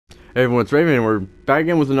Hey everyone, it's Raven and we're back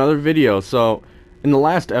again with another video. So, in the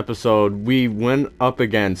last episode, we went up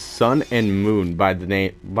against Sun and Moon by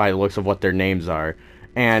the looks of what their names are.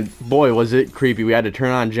 And boy, was it creepy. We had to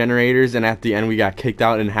turn on generators, and at the end we got kicked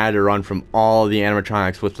out and had to run from all the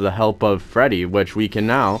animatronics with the help of Freddy, which we can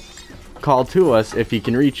now call to us if he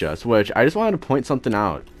can reach us. Which, I just wanted to point something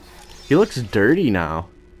out. He looks dirty now.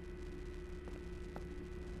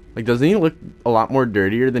 Like, doesn't he look a lot more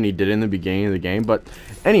dirtier than he did in the beginning of the game? But,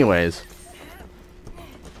 anyways,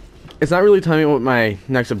 it's not really telling me what my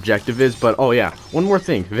next objective is, but, oh yeah, one more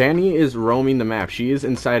thing. Vanny is roaming the map. She is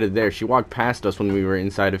inside of there. She walked past us when we were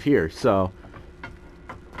inside of here, so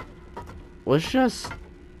let's just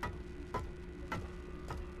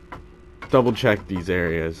double check these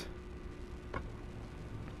areas.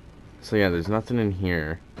 So yeah, there's nothing in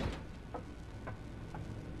here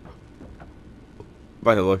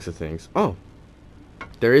by the looks of things. Oh,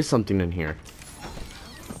 there is something in here.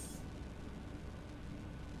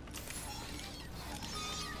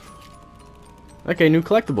 Okay, new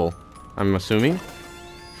collectible, I'm assuming.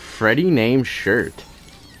 Freddy name shirt.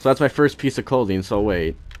 So that's my first piece of clothing, so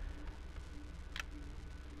wait.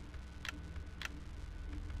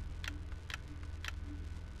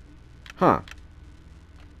 Huh.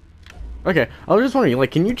 Okay, I was just wondering, like,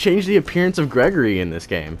 can you change the appearance of Gregory in this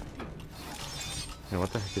game? Hey,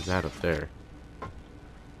 what the heck is that up there?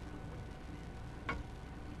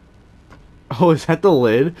 Oh, is that the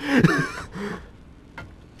lid?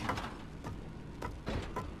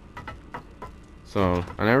 So,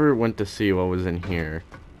 I never went to see what was in here.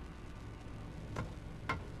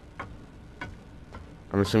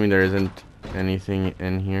 I'm assuming there isn't anything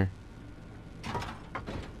in here.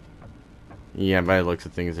 Yeah, by the looks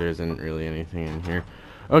of things, there isn't really anything in here.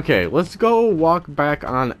 Okay, let's go walk back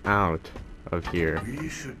on out of here. We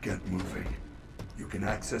should get moving. You can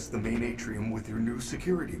access the main atrium with your new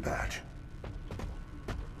security badge.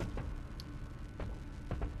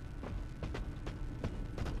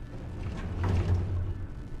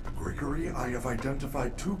 Gregory, I have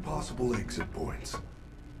identified two possible exit points.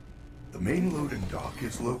 The main loading dock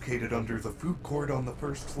is located under the food court on the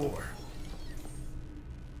first floor.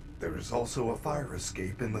 There is also a fire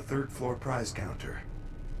escape in the third floor prize counter.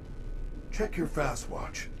 Check your fast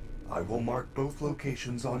watch. I will mark both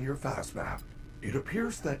locations on your fast map. It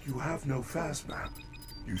appears that you have no fast map.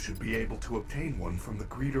 You should be able to obtain one from the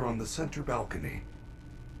greeter on the center balcony.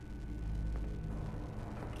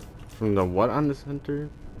 From the what on the center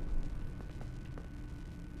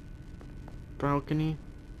balcony?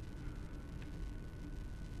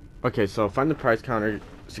 Okay, so find the prize counter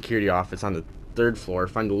security office on the third floor,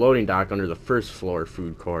 find the loading dock under the first floor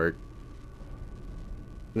food court,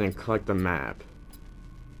 and then collect the map.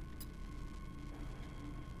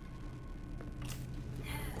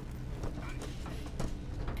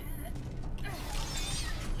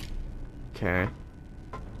 Okay.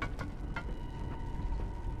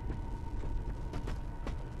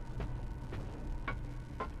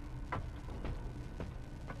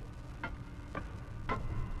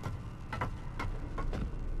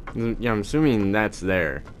 Yeah, I'm assuming that's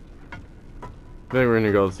there. Then we're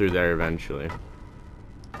gonna go through there eventually.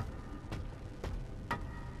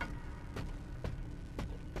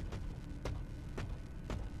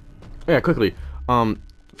 Yeah, quickly.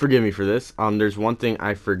 Forgive me for this. There's one thing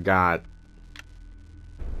I forgot.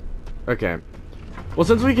 Okay. Well,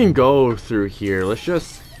 since we can go through here, let's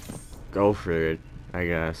just go for it, I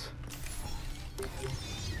guess.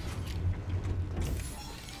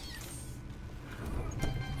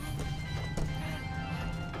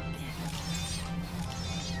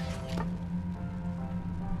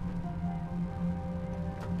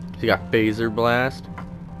 So you got Phaser Blast,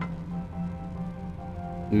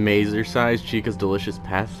 Mazer Size, Chica's Delicious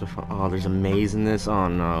Path to Fun. Oh, there's a maze in this? Oh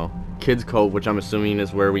no. Kids Cove, which I'm assuming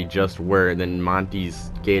is where we just were, and then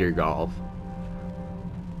Monty's Gator Golf.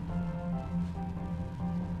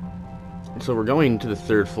 So we're going to the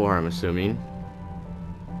third floor, I'm assuming.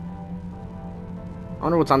 I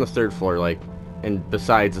wonder what's on the third floor, like, and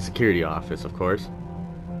besides the security office, of course.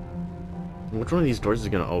 Which one of these doors is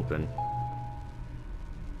gonna open?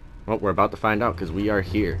 Well, we're about to find out, because we are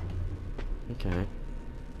here. Okay.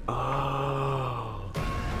 Oh.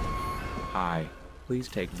 Hi, please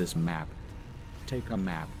take this map. Take a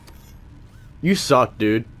map. You suck,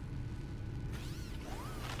 dude.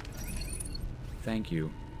 Thank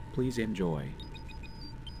you. Please enjoy.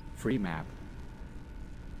 Free map.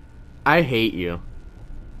 I hate you.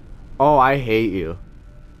 Oh, I hate you.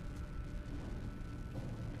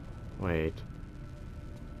 Wait.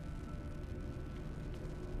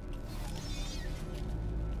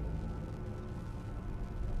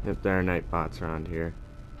 Yep, there are night bots around here.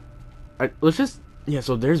 Let's just... Yeah,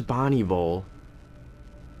 so there's Bonnie Bowl.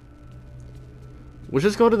 We'll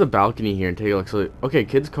just go to the balcony here and take a look. So, okay,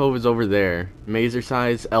 Kids Cove is over there. Mazer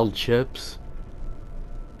Size, El Chips.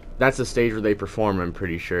 That's the stage where they perform, I'm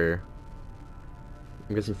pretty sure.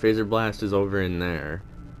 I'm guessing Phaser Blast is over in there.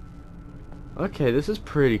 Okay, this is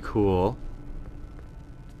pretty cool.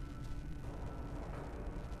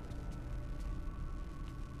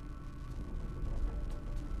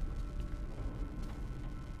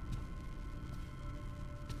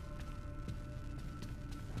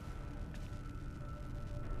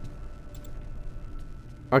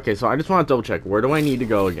 Okay, so I just want to double check. Where do I need to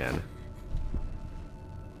go again?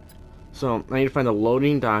 So, I need to find the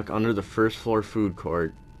loading dock under the first floor food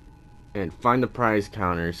court. And find the prize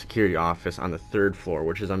counter security office on the 3rd floor.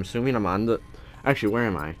 Which is, I'm assuming I'm on the... Actually, where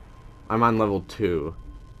am I? I'm on level 2.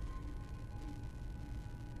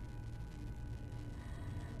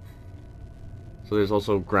 So there's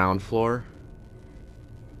also ground floor,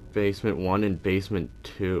 basement 1, and basement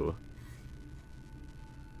 2.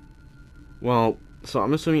 Well... So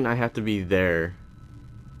I'm assuming I have to be there.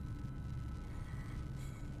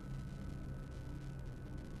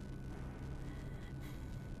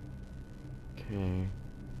 Okay.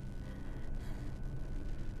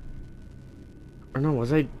 Or no,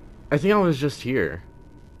 was I think I was just here.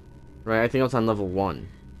 Right, I think I was on level 1.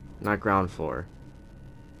 Not ground floor.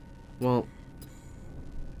 Well...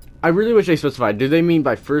 I really wish they specified. Do they mean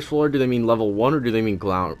by first floor, do they mean level 1, or do they mean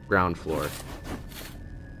ground floor?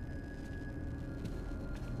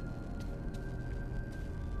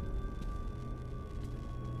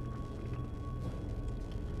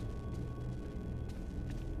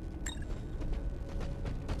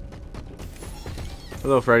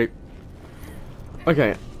 Hello, Freddy.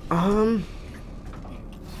 Okay,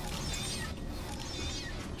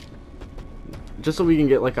 just so we can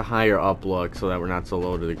get like a higher up look so that we're not so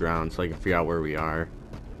low to the ground, so I can figure out where we are.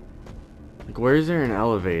 Like, where is there an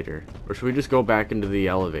elevator? Or should we just go back into the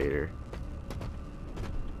elevator?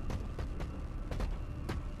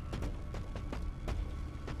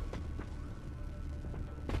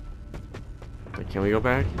 Like, can we go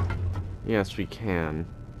back? Yes, we can.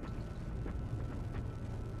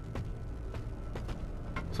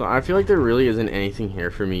 So I feel like there really isn't anything here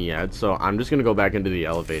for me yet, so I'm just gonna go back into the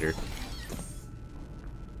elevator.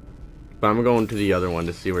 But I'm going to the other one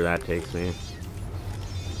to see where that takes me.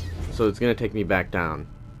 So it's gonna take me back down.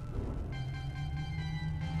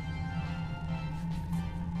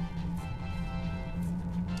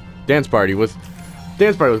 Dance party with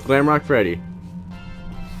Glamrock Freddy.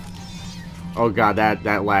 Oh god,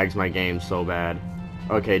 that lags my game so bad.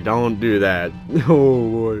 Okay, don't do that. Oh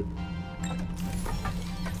boy.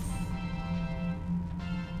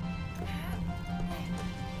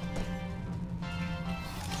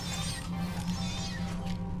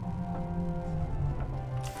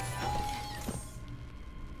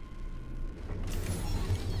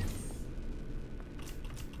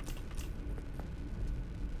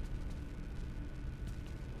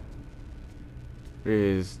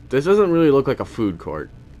 This doesn't really look like a food court,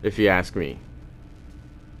 if you ask me.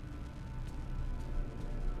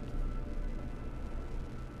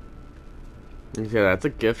 Yeah, that's a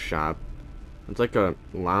gift shop. It's like a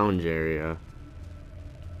lounge area.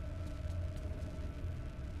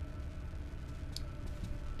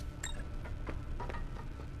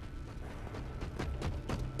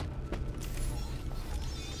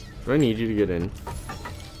 Do I need you to get in?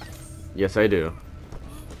 Yes, I do.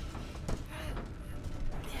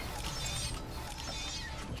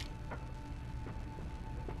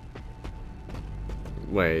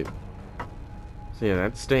 Wait. So yeah,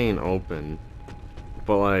 that's staying open.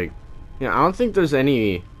 But like, yeah, I don't think there's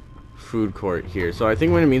any food court here. So I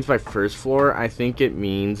think when it means by first floor, I think it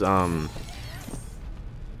means,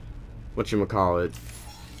 whatchamacallit.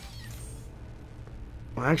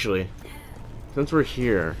 Well, actually, since we're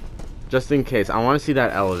here, just in case, I want to see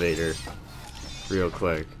that elevator real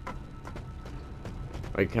quick.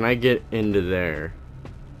 Like, can I get into there?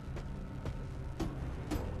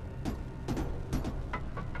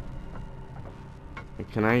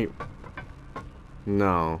 Can I?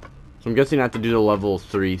 No. So I'm guessing I have to do the level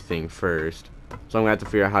 3 thing first. So I'm gonna have to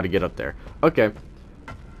figure out how to get up there. Okay.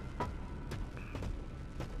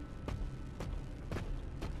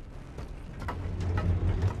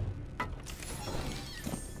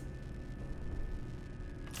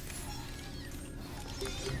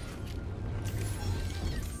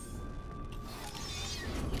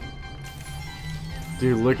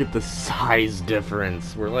 Dude, look at the size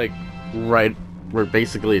difference. We're like right... We're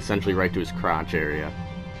basically essentially right to his crotch area.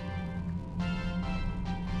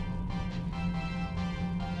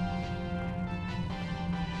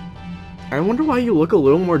 I wonder why you look a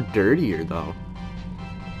little more dirtier though.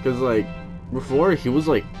 Cause like before he was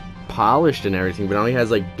like polished and everything, but now he has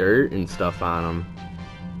like dirt and stuff on him.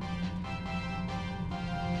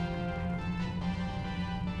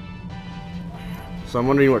 So I'm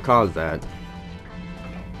wondering what caused that.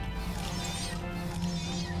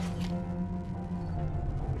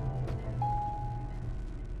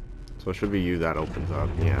 So it should be you that opens up,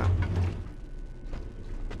 yeah.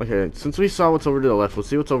 Okay, since we saw what's over to the left, we'll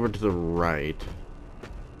see what's over to the right.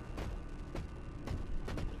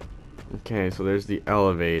 Okay, so there's the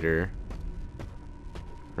elevator.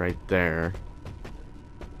 Right there.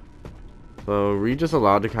 So, were you just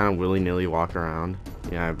allowed to kind of willy-nilly walk around?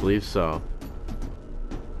 Yeah, I believe so.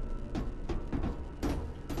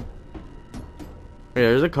 Yeah,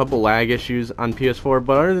 there's a couple lag issues on PS4,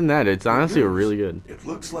 but other than that, it's honestly really good. It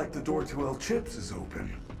looks like the door to El Chips is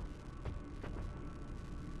open.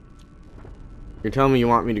 You're telling me you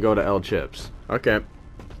want me to go to El Chips? Okay.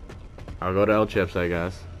 I'll go to El Chips, I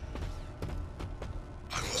guess.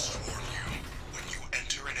 I must warn you, when you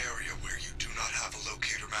enter an area where you do not have a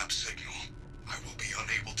locator map signal, I will be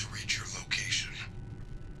unable to reach your location.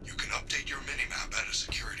 You can update your minimap at a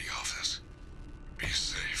security office. Be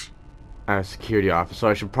safe. At a security office, so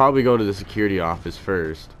I should probably go to the security office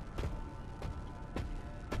first.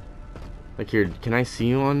 Like here, can I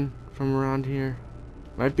see one from around here?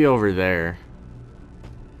 Might be over there.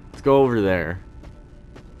 Let's go over there.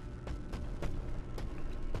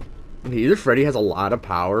 Okay, either Freddy has a lot of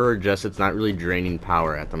power or just it's not really draining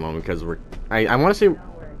power at the moment because I want to say.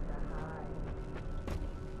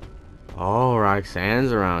 Oh,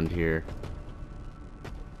 Roxanne's around here.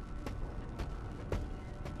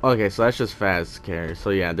 Okay, so that's just fast scare. So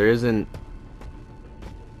yeah, there isn't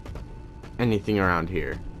anything around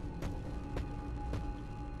here.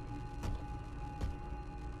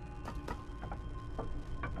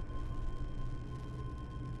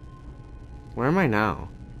 Where am I now?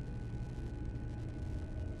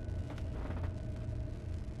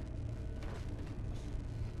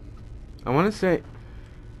 I want to say...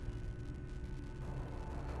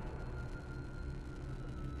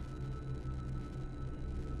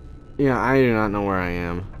 Yeah, I do not know where I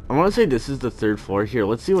am. I want to say this is the 3rd floor. Here,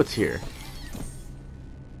 let's see what's here.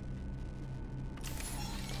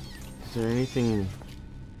 Is there anything...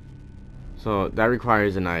 So, that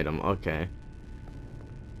requires an item. Okay.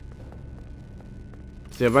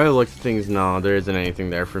 See, if I look at things, no, there isn't anything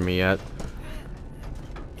there for me yet.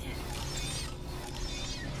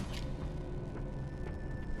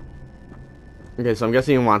 Okay, so I'm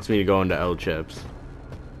guessing he wants me to go into El Chips.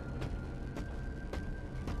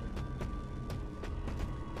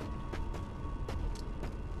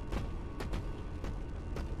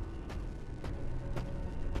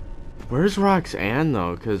 Where's Roxanne,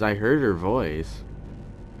 though? Because I heard her voice.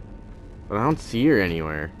 But I don't see her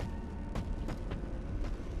anywhere.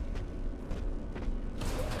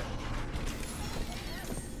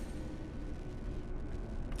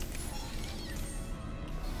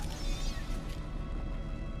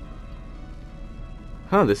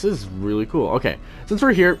 Huh, this is really cool. Okay, since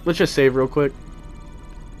we're here, let's just save real quick.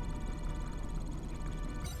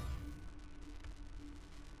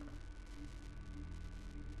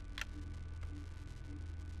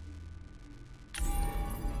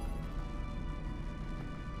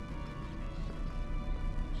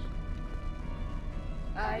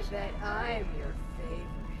 I bet I'm your favorite.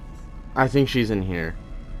 I think she's in here.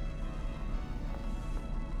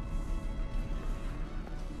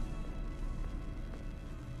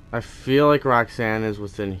 I feel like Roxanne is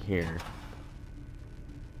within here.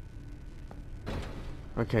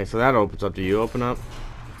 Okay, so that opens up. Do you open up?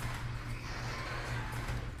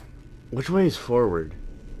 Which way is forward?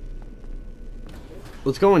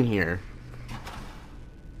 Let's go in here.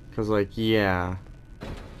 Cause like, yeah.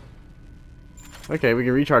 Okay, we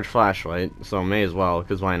can recharge flashlight, so may as well,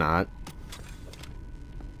 cause why not?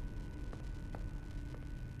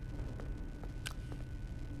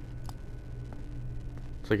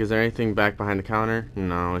 Like, is there anything back behind the counter?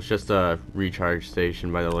 No, it's just a recharge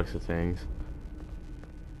station by the looks of things.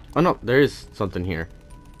 Oh no, there is something here.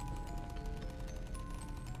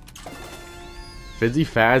 Fizzy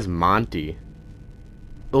Faz Monty. It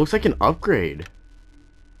looks like an upgrade.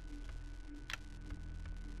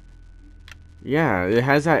 Yeah, it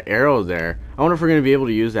has that arrow there. I wonder if we're going to be able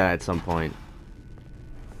to use that at some point.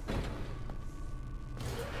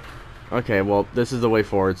 Okay, well, this is the way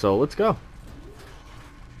forward, so let's go.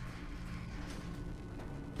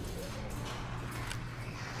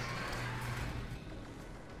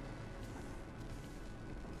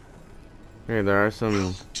 Okay, there are some...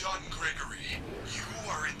 Well done, Gregory. You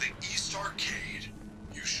are in the East Arcade.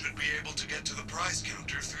 You should be able to get to the prize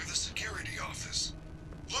counter through the security office.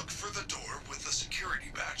 Look for the door with the security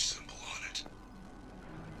badge symbol on it.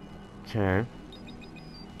 Okay.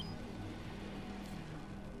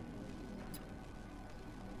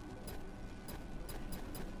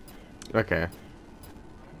 Okay.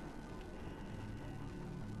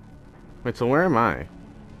 Wait, so where am I?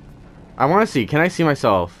 I want to see. Can I see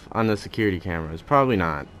myself on the security cameras? Probably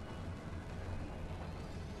not.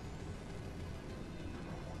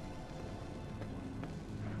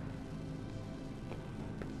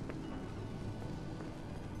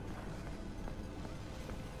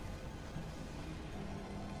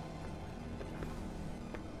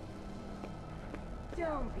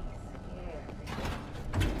 Don't be scared.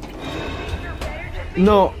 You're better than me.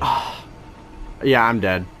 No. Yeah, I'm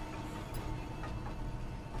dead.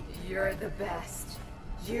 You're the best.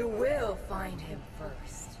 You will find him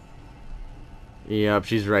first. Yep,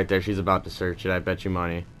 she's right there. She's about to search it. I bet you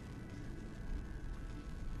money.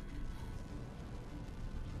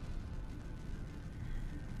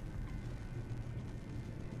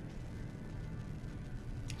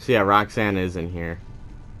 So yeah, Roxanne is in here.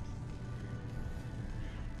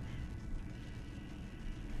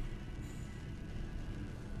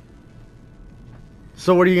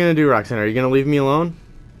 So what are you gonna do, Roxanne? Are you gonna leave me alone?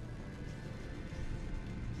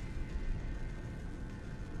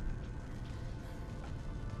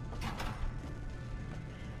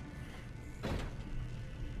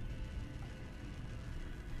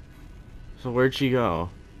 So where'd she go?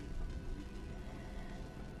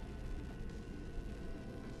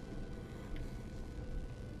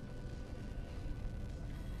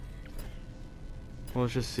 Well,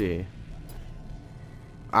 let's just see.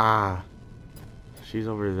 Ah. She's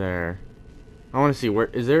over there. I want to see where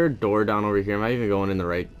is there a door down over here? Am I even going in the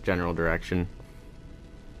right general direction?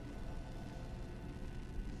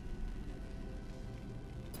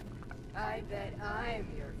 I bet I'm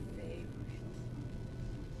your favorite.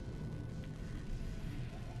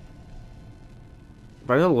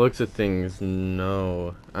 By the looks of things,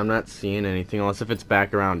 no. I'm not seeing anything unless if it's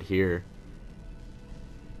back around here.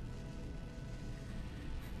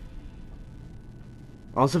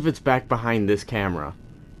 Also, if it's back behind this camera.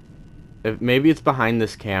 Maybe it's behind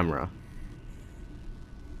this camera.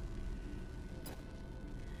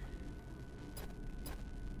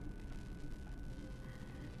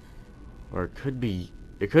 Or it could be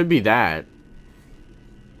that.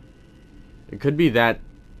 It could be that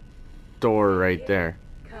door right there.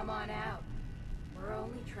 Come on out. We're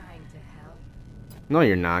only trying to help. No,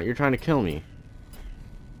 you're not. You're trying to kill me.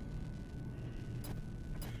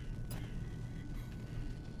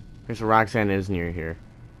 Okay, so Roxanne is near here.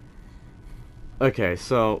 Okay,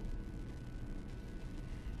 so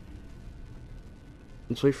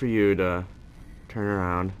let's wait for you to turn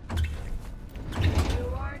around.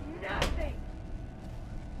 You are nothing.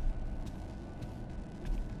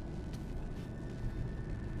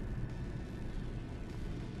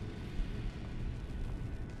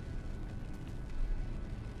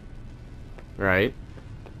 Right?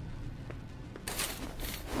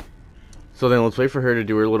 So then let's wait for her to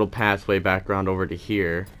do her little pathway background over to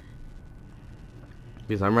here.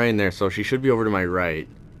 Because I'm right in there, so she should be over to my right.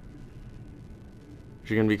 Is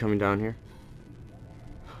she gonna be coming down here?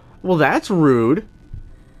 Well, that's rude,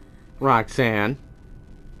 Roxanne.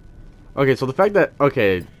 Okay, so the fact that...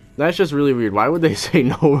 Okay, that's just really weird. Why would they say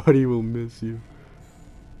nobody will miss you?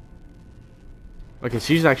 Okay,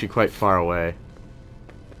 she's actually quite far away.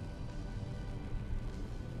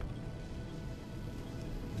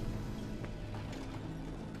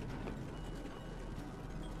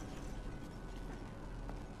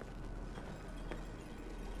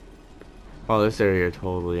 Oh, this area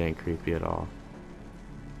totally ain't creepy at all.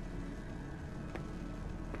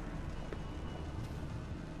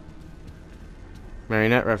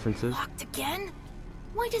 Marionette references. Locked again?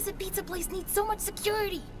 Why does a pizza place need so much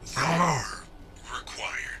security? There are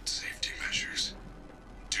required safety measures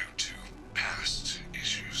due to past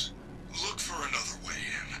issues. Look for another way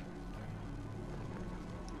in.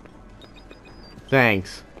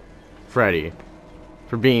 Thanks, Freddy,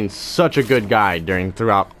 for being such a good guy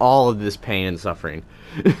throughout all of this pain and suffering.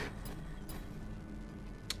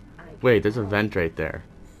 Wait, there's a vent right there.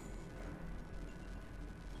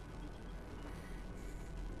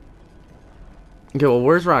 Okay, well,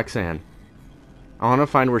 where's Roxanne? I want to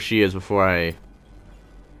find where she is before I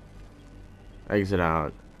exit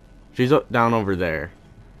out. She's down over there.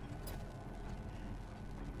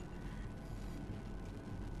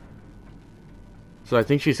 So I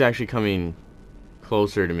think she's actually coming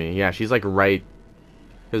closer to me. Yeah, she's like right,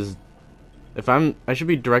 because if I should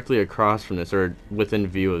be directly across from this or within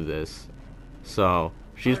view of this. So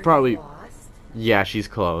She's Are probably... you lost? Yeah, she's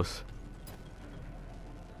close.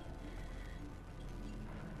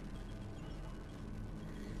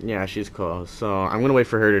 Yeah, she's close. So I'm gonna wait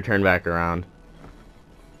for her to turn back around.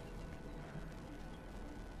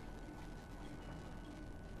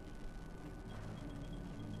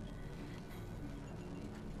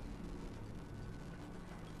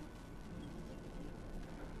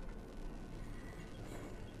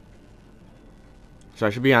 So I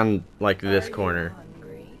should be on, like, this Are you corner.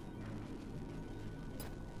 hungry?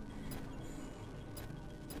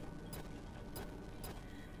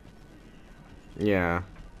 Yeah.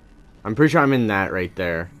 I'm pretty sure I'm in that right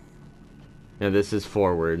there. Yeah, this is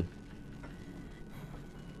forward.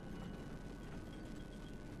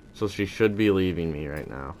 So she should be leaving me right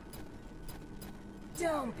now.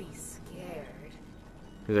 Don't be scared.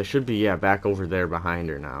 Because I should be, yeah, back over there behind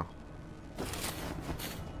her now.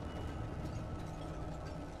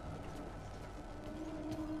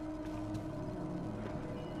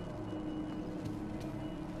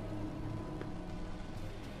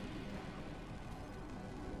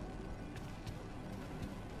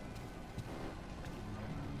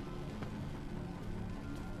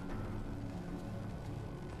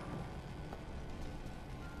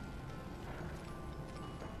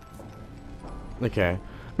 Okay.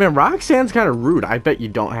 Man, Roxanne's kind of rude. I bet you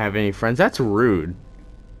don't have any friends. That's rude.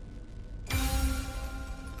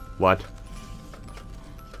 What?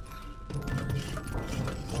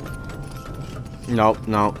 Nope,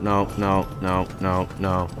 no, no, no, no, no,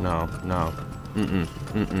 no, no, no. Mm-mm,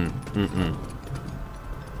 mm-mm, mm-mm.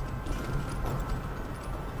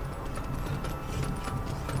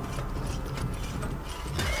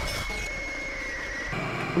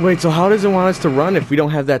 Wait, so how does it want us to run if we don't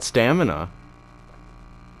have that stamina?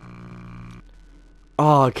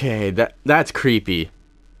 Okay, that's creepy.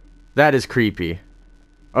 That is creepy.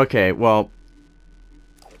 Okay, well...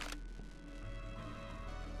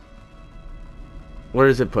 Where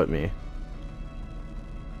does it put me?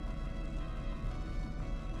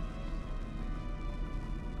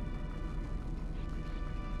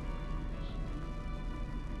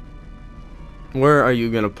 Where are you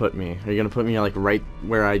gonna put me? Are you gonna put me like right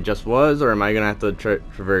where I just was, or am I gonna have to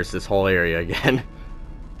traverse this whole area again?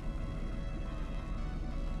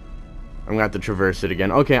 I'm gonna have to traverse it again.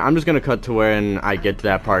 Okay, I'm just gonna cut to when I get to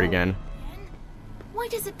that part again. Why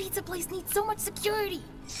does a pizza place need so much security?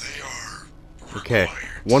 They are Okay,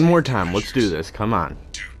 required one more safety time. Let's do measures this. Come on.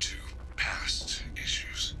 Due to past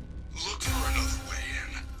issues. Look for another way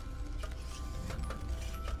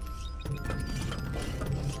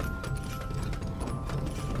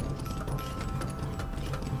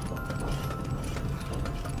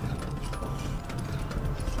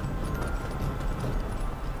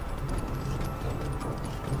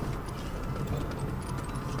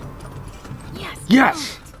in. Yes.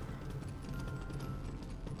 Yes!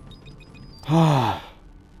 Ah.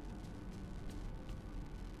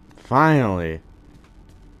 Finally.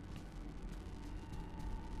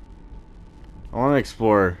 I want to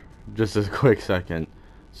explore just a quick second.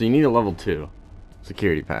 So you need a level 2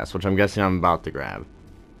 security pass, which I'm guessing I'm about to grab.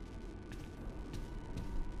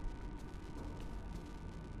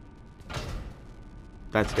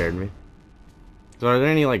 That scared me. So are there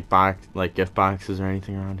any like gift boxes or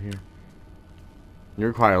anything around here? You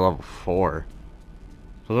require a level 4.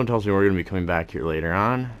 Someone tells me we're gonna be coming back here later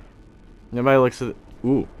on. Nobody looks at.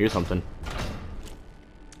 Ooh, here's something.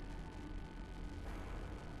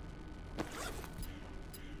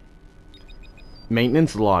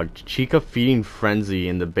 Maintenance log. Chica feeding frenzy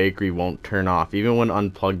in the bakery won't turn off. Even when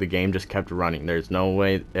unplugged, the game just kept running. There's no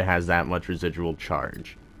way it has that much residual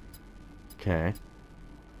charge. Okay.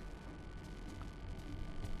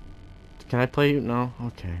 Can I play you? No?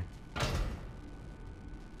 Okay.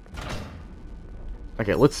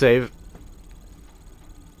 Okay, let's save.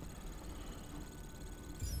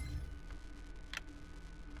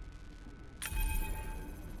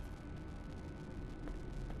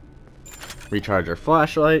 Recharge our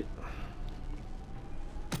flashlight.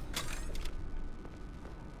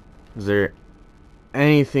 Is there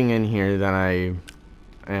anything in here that I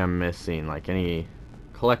am missing? Like any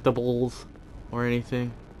collectibles or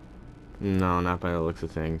anything? No, not by the looks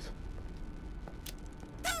of things.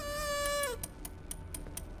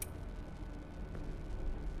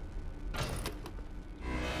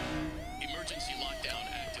 Emergency lockdown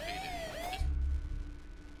activated.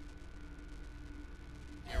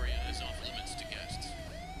 This area is off limits to guests.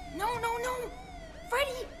 No, no, no!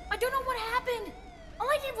 Freddy, I don't know what happened. All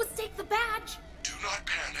I did was take the badge. Do not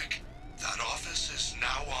panic. That office is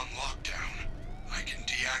now on lockdown. I can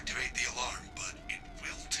deactivate the alarm, but it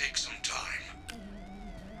will take some time.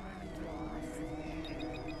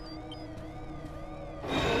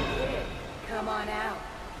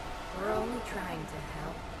 trying to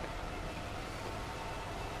help?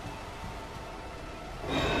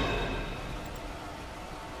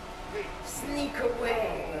 Sneak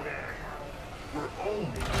away, little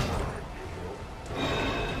coward.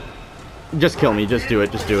 Just kill me. Just do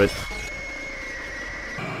it. Just do it.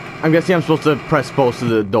 I'm guessing I'm supposed to press both of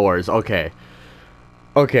the doors. Okay.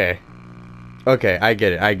 Okay. Okay, I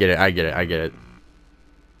get it. I get it. I get it. I get it.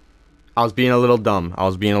 I was being a little dumb. I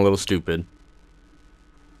was being a little stupid.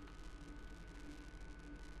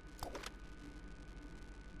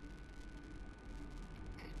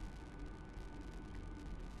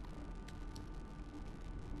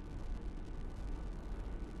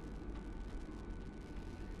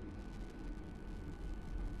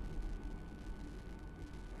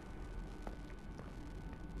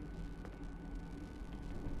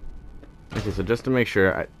 Okay, so just to make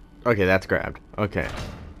sure, okay, that's grabbed. Okay.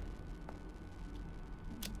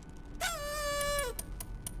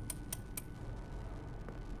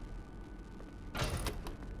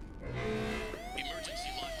 Emergency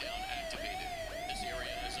lockdown activated. This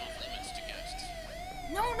area is off limits to guests.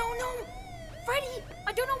 No, no, no! Freddy,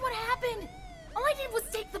 I don't know what happened. All I did was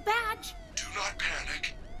take the badge. Do not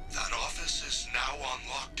panic. That office is now on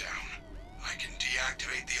lockdown. I can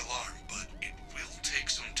deactivate the alarm, but it will take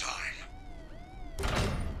some time.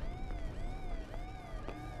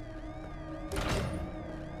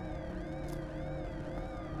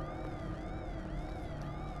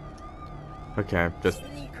 Okay, just...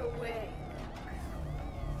 Sneak away.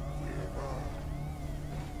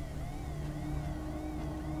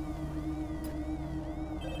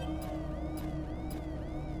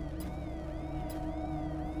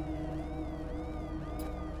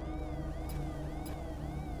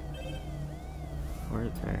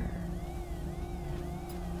 Right there.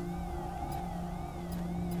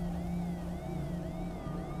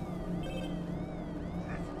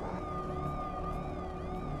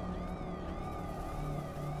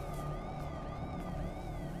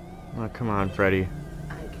 Oh, come on, Freddy.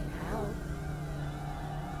 I can help.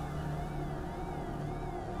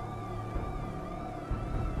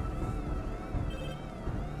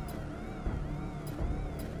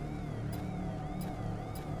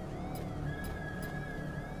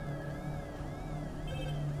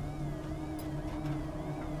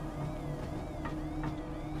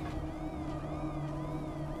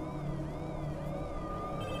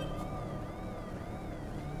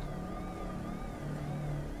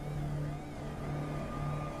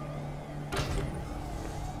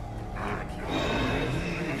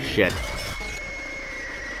 Shit.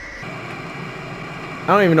 I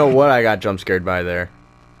don't even know what I got jump scared by there.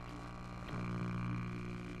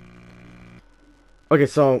 Okay,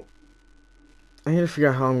 so I need to figure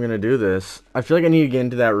out how I'm gonna do this. I feel like I need to get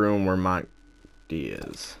into that room where Monty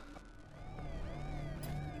is.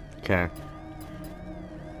 Okay.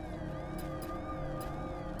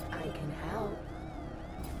 I can help.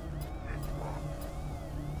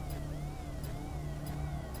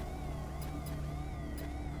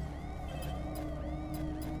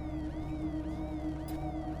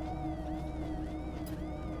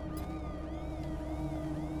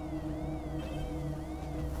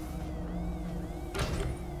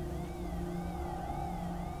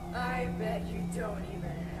 I bet you don't even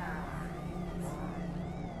have.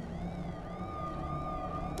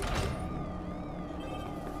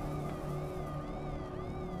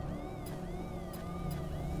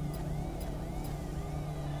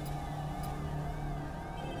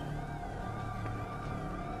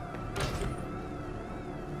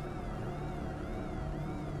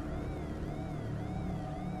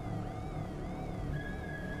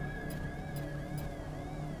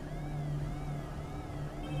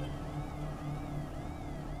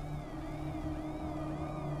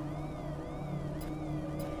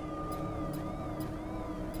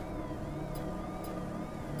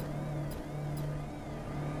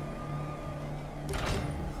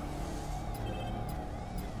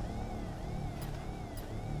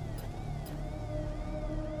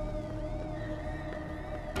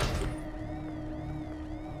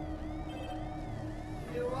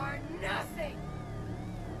 You are nothing.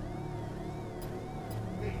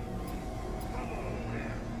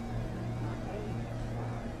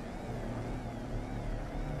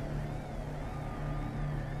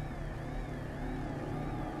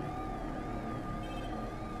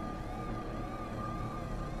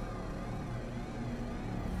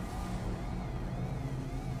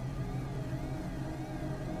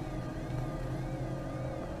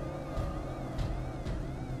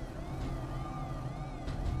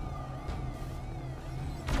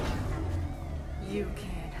 You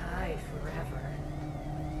can't hide forever.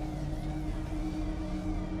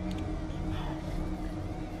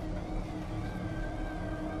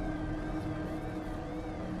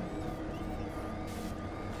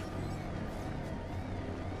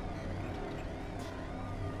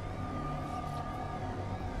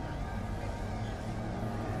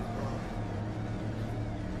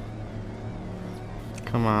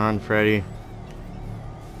 Come on, Freddy.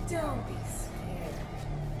 Don't be scared.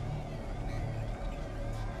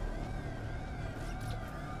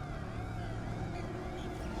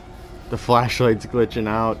 The flashlight's glitching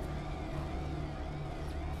out.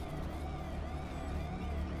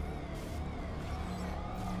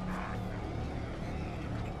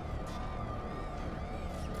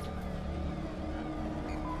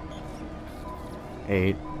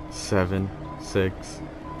 Eight, 7, 6,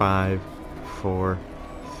 5, 4,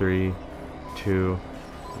 3, 2,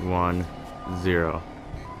 1, 0.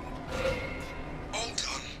 All done.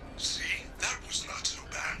 See, that was not so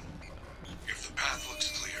bad. If the path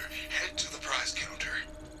looks clear, head to the prize counter.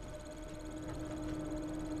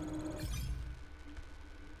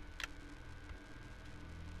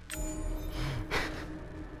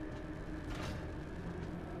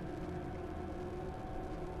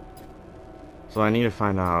 So I need to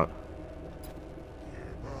find out.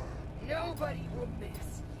 Nobody will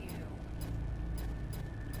miss you.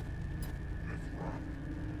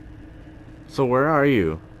 So where are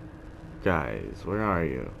you? Guys, where are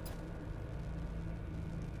you?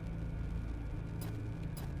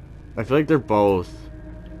 I feel like they're both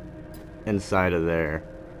inside of there.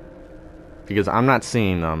 Because I'm not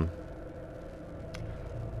seeing them.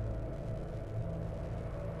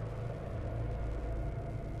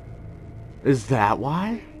 Is that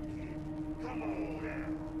why?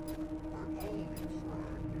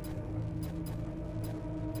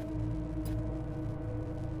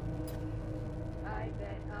 I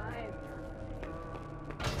bet I'm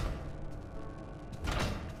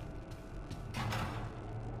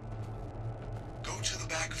Go to the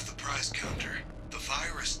back of the prize counter. The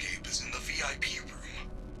fire escape is in the VIP room.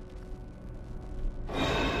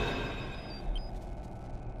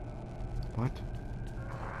 What?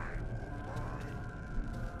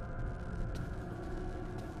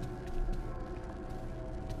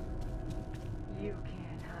 You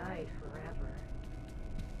can't hide forever.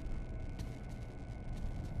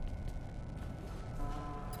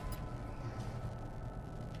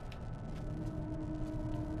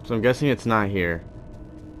 So I'm guessing it's not here.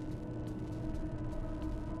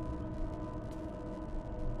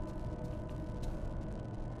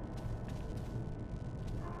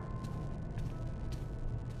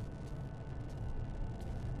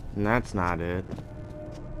 And that's not it.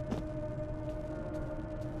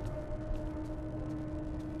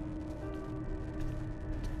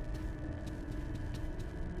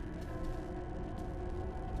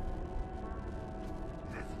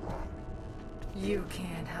 You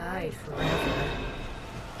can't hide forever.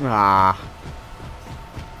 Ah.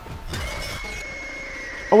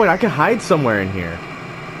 Oh wait, I can hide somewhere in here.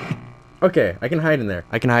 Okay, I can hide in there.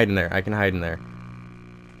 I can hide in there. I can hide in there.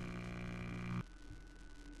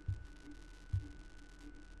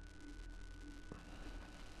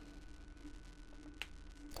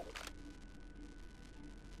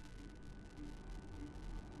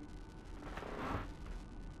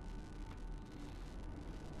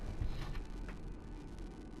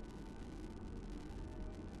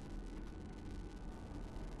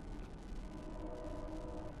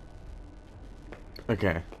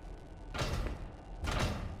 Okay.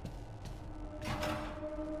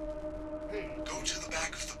 Go to the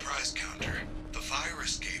back of the prize counter. The fire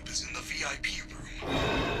escape is in the VIP room.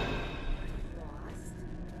 Lost.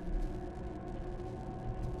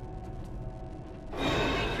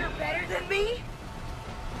 Think you're better than me?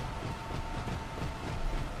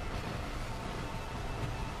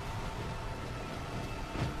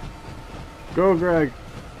 Go, Greg.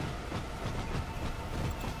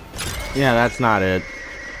 Yeah, that's not it.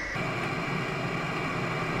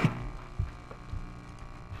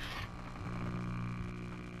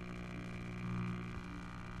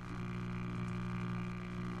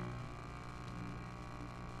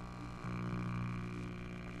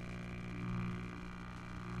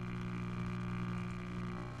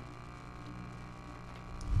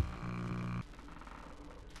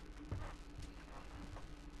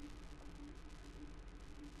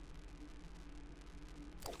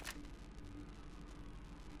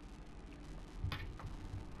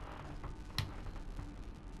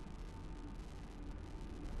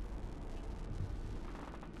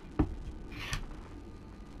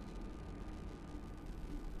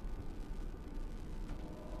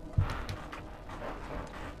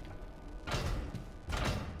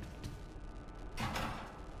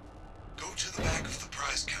 Go to the back of the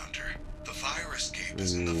prize counter. The fire escape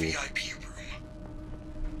is in the VIP room.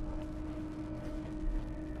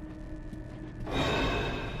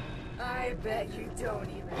 I bet you don't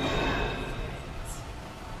even have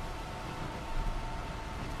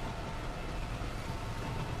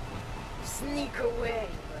friends. Sneak away.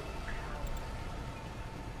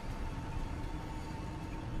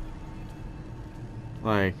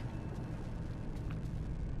 Like,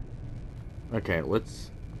 okay, let's.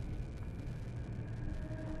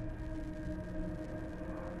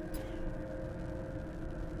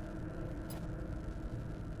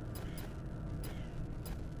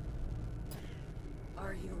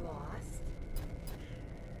 Are you lost?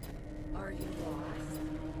 Are you lost?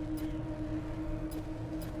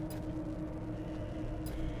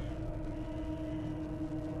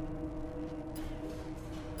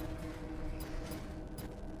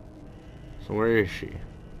 So where is she?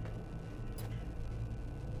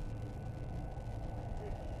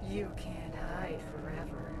 You can't hide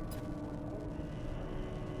forever.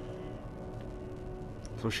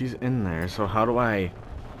 So she's in there. So how do I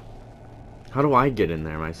get in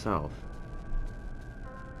there myself?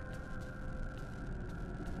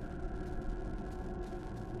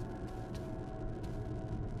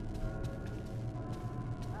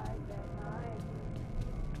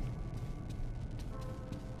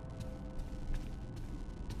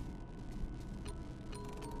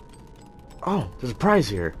 Oh, there's a prize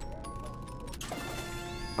here.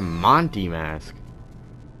 A Monty mask.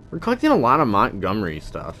 We're collecting a lot of Montgomery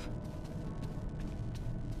stuff.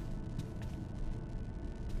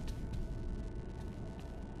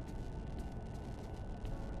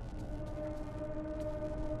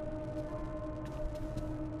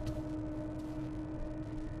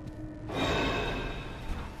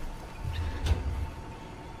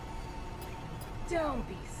 Don't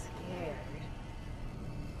be scared.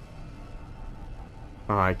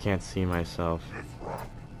 Oh, I can't see myself.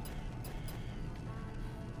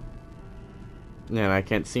 Yeah, and I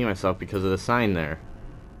can't see myself because of the sign there.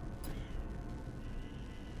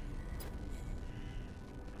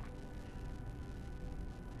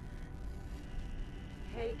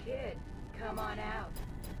 Hey kid, come on out.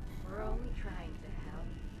 We're only trying to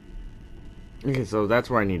help. Okay, so that's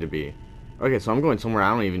where I need to be. Okay, so I'm going somewhere I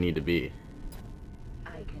don't even need to be.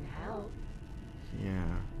 I can help.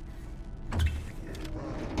 Yeah.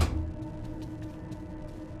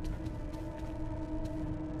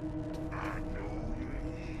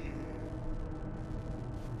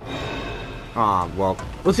 Ah, well,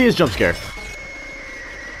 let's see his jump scare.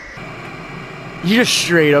 He just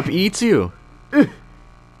straight up eats you. Ugh.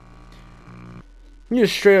 He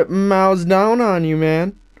just straight up mows down on you,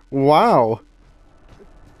 man. Wow.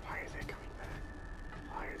 Why are they coming back?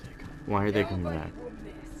 Why are they coming back? Nobody will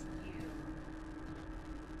miss you.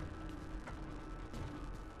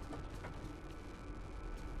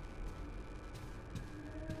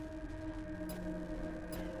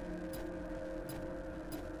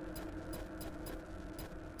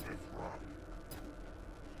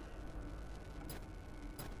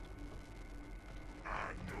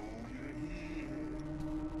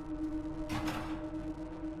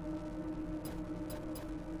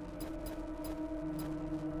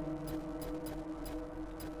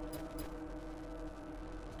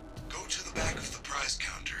 Go to the back of the prize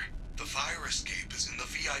counter. The fire escape is in the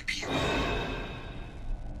VIP room.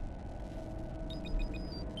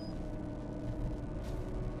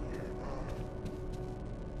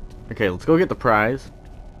 Okay, let's go get the prize.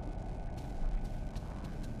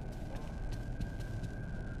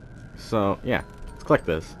 So, yeah, let's collect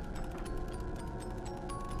this.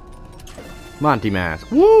 Monty mask.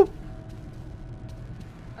 Woo!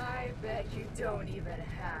 I bet you don't even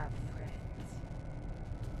have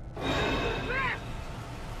friends.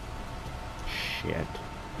 Shit.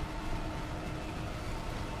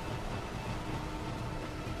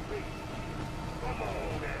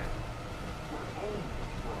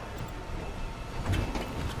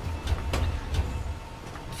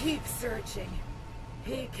 Keep searching.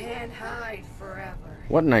 He can't hide forever.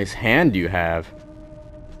 What nice hand you have.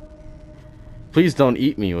 Please don't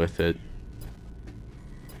eat me with it.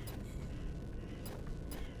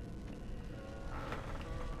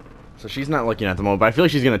 So she's not looking at the moment, but I feel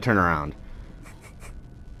like she's gonna turn around.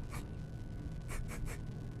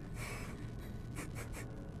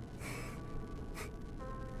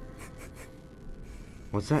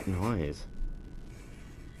 What's that noise?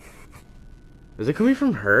 Is it coming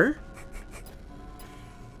from her?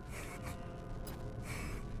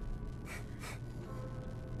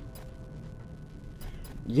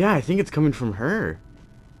 Yeah, I think it's coming from her.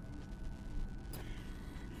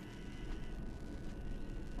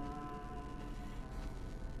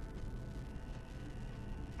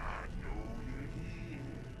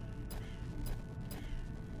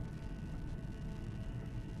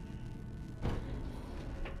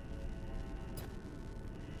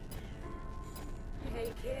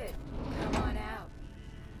 Hey kid, come on out.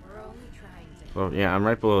 We're only trying Well, yeah, I'm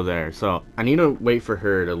right below there. So I need to wait for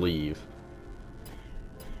her to leave.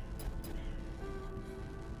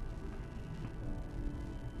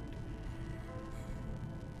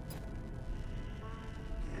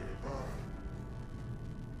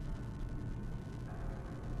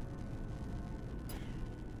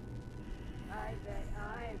 I bet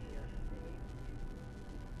I'm your favorite.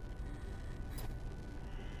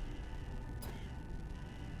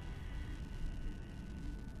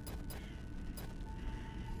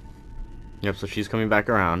 Yep, so she's coming back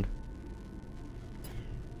around.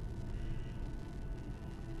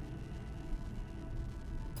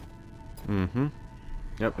 Mm-hmm.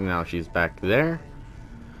 Yep, and now she's back there.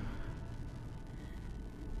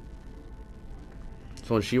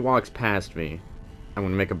 So when she walks past me, I'm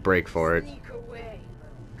gonna make a break for it. Sneak away,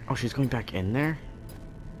 little Oh, she's going back in there?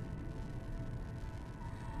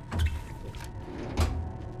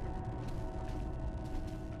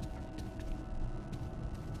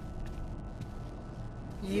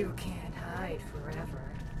 You can't hide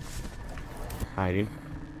forever. Hiding.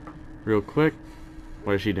 Real quick.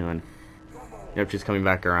 What is she doing? Yep, she's coming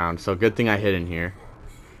back around. So good thing I hid in here.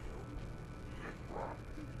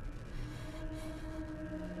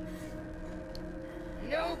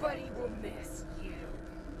 Nobody will miss you.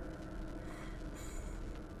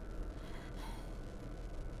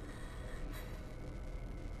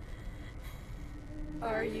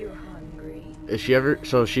 Are you hungry? Is she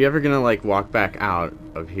ever gonna like walk back out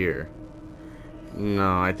of here?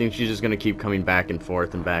 No, I think she's just gonna keep coming back and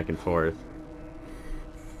forth and back and forth.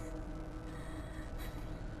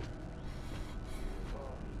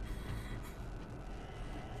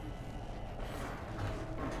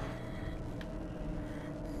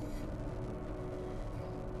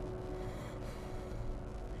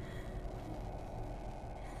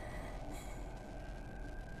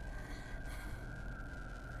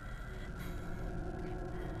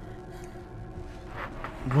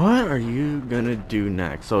 What are you gonna do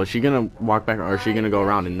next? So is she gonna walk back or is she gonna go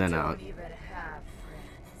around and then out? Don't even have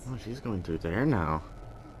friends. Oh, she's going through there now.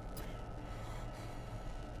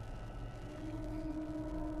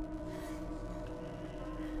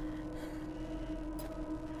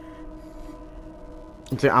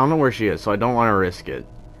 See, I don't know where she is, so I don't want to risk it.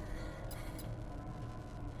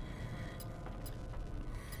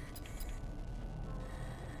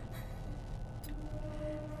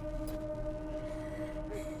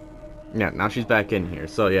 Yeah, now she's back in here.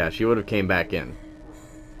 So yeah, she would have came back in.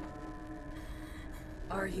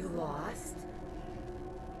 Are you lost?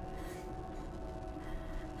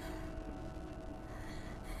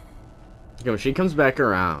 Okay, when she comes back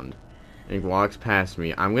around and walks past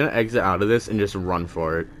me, I'm gonna exit out of this and just run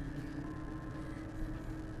for it.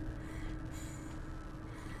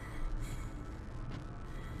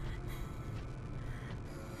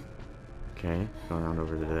 Okay, go around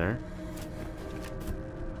over to there.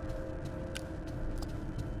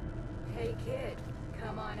 Hey kid,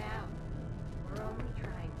 come on out. We're only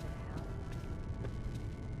trying to help.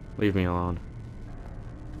 Leave me alone.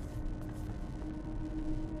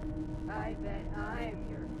 I bet I'm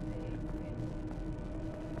your favorite.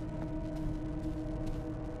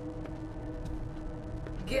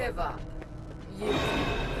 Give up. You can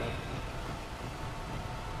win.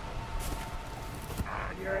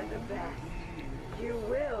 You're the best. You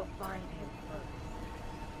will find him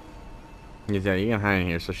first. Yeah, you can hide in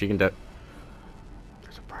here so she can There's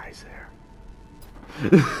a prize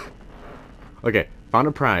there. Okay, found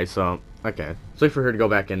a prize, so okay. Let's wait for her to go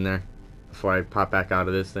back in there before I pop back out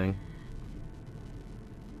of this thing.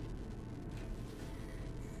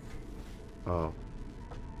 Oh.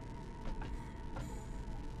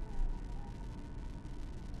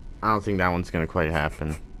 I don't think that one's gonna quite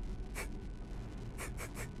happen.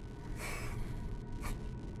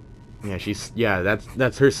 Yeah,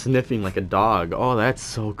 that's her sniffing like a dog. Oh, that's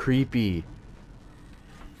so creepy.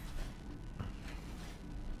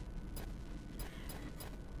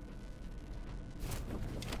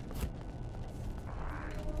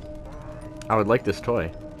 I would like this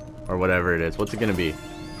toy. Or whatever it is. What's it gonna be?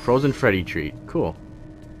 Frozen Freddy treat. Cool.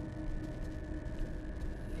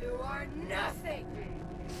 You are nothing.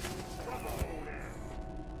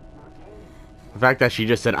 The fact that she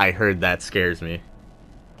just said I heard that scares me.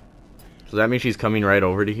 So that means she's coming right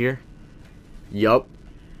over to here? Yup.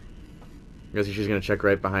 Guess she's gonna check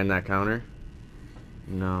right behind that counter?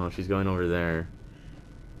 No, she's going over there.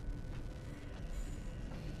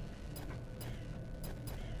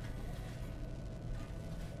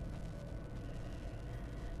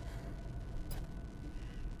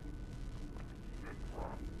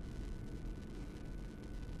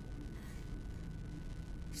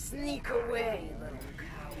 Sneak away, little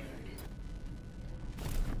coward.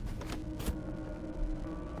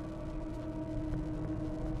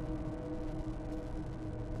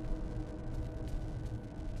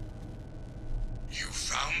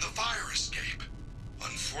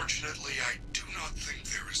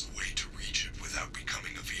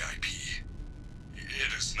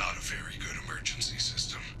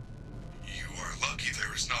 lucky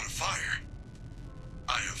there is not a fire.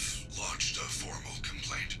 I have lodged a formal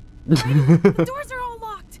complaint. The doors are all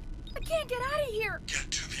locked. I can't get out of here.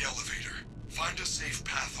 Get to the elevator. Find a safe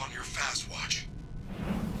path on your fast watch.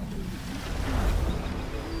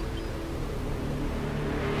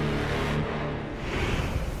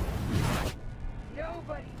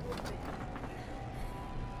 Nobody will win.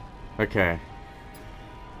 Okay.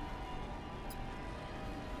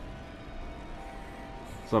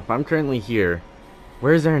 So if I'm currently here,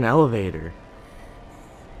 where is there an elevator?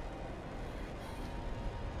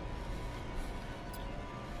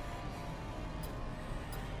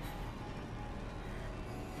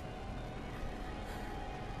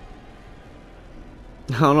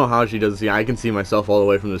 I don't know how she does see. I can see myself all the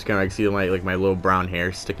way from this camera. I can see my my little brown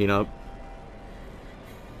hair sticking up.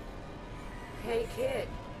 Hey kid,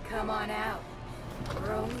 come on out.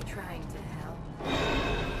 We're only trying to help.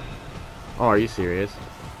 Oh, are you serious?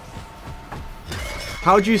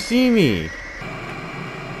 How'd you see me?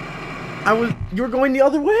 You were going the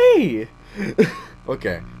other way.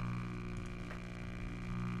 Okay.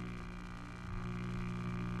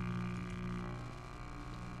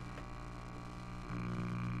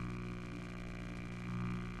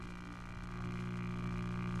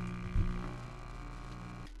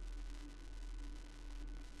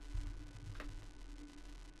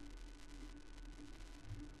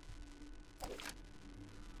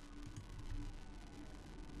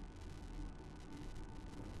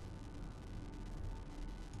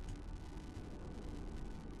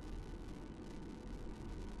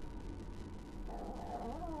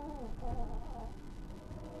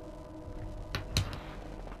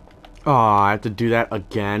 Oh, I have to do that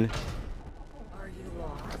again. Are you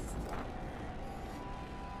lost?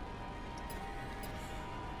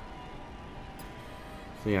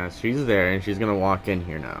 So yeah, she's there and she's gonna walk in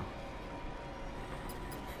here now.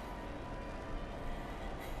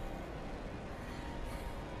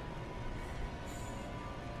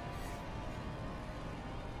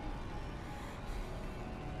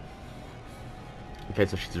 Okay,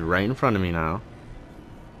 so she's right in front of me now.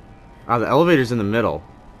 Ah, the elevator's in the middle.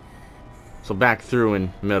 So back through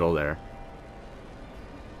in middle there.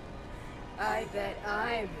 I bet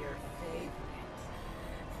I'm your favorite.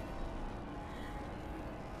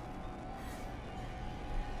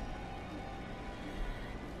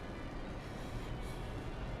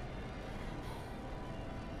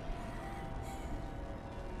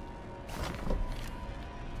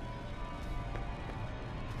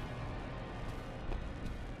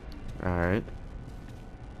 Alright.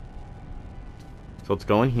 So let's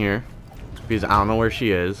go in here. Because I don't know where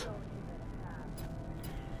she is.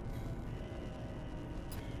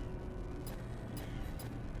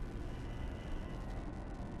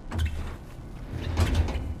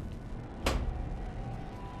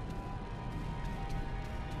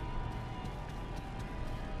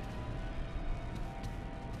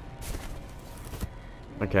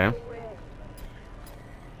 Okay.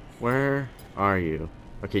 Where are you?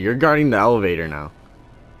 Okay, you're guarding the elevator now.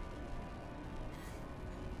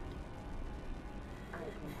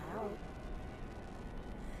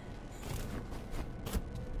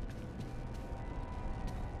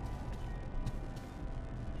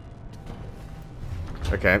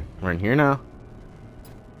 Okay, we're in here now.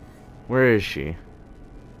 Where is she?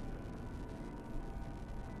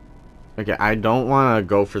 Okay, I don't want to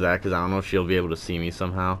go for that because I don't know if she'll be able to see me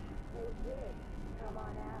somehow. Come on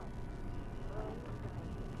out.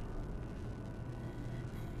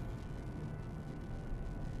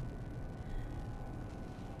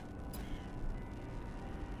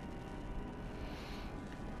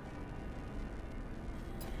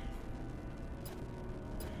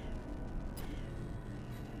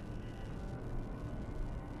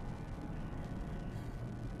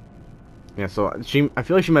 Yeah, so I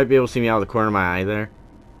feel like she might be able to see me out of the corner of my eye there.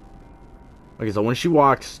 Okay, so when she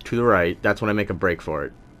walks to the right, that's when I make a break for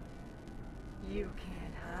it. You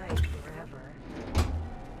can't hide forever.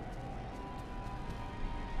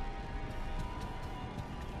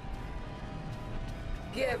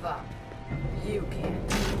 Give up. You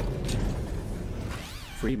can't.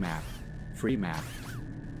 Free map. Free map.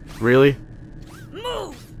 Really?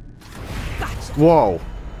 Move! Gotcha! Whoa.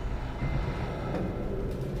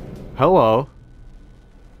 Hello.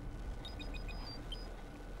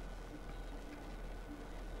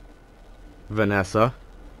 Vanessa.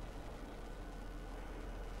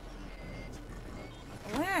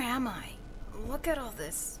 Where am I? Look at all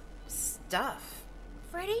this stuff.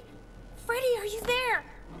 Freddy? Freddy, are you there?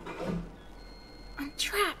 I'm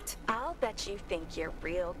trapped. I'll bet you think you're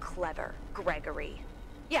real clever, Gregory.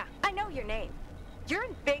 Yeah, I know your name. You're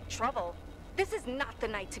in big trouble. This is not the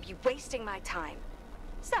night to be wasting my time.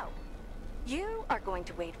 So, you are going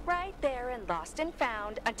to wait right there in Lost and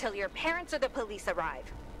Found until your parents or the police arrive.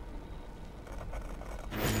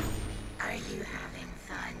 Are you having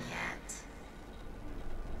fun yet?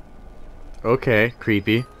 Okay,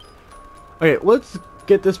 creepy. Okay, let's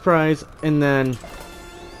get this prize and then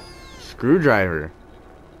screwdriver.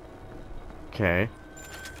 Okay.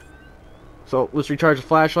 So let's recharge the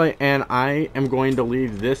flashlight, and I am going to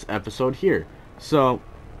leave this episode here. So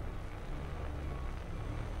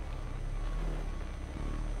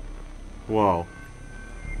whoa.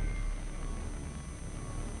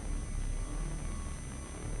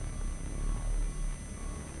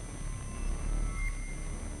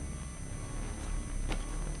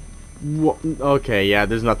 Okay, yeah,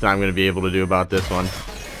 there's nothing I'm going to be able to do about this one.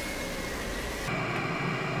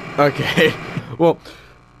 Okay, well,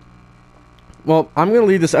 I'm going to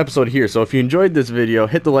leave this episode here, so if you enjoyed this video,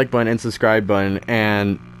 hit the like button and subscribe button,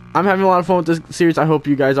 and I'm having a lot of fun with this series. I hope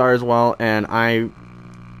you guys are as well, and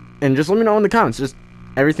just let me know in the comments, just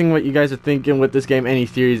everything what you guys are thinking with this game, any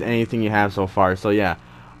theories, anything you have so far. So yeah,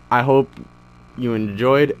 I hope you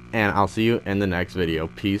enjoyed, and I'll see you in the next video.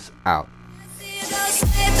 Peace out.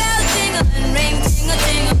 Sleigh bells jingle and ring.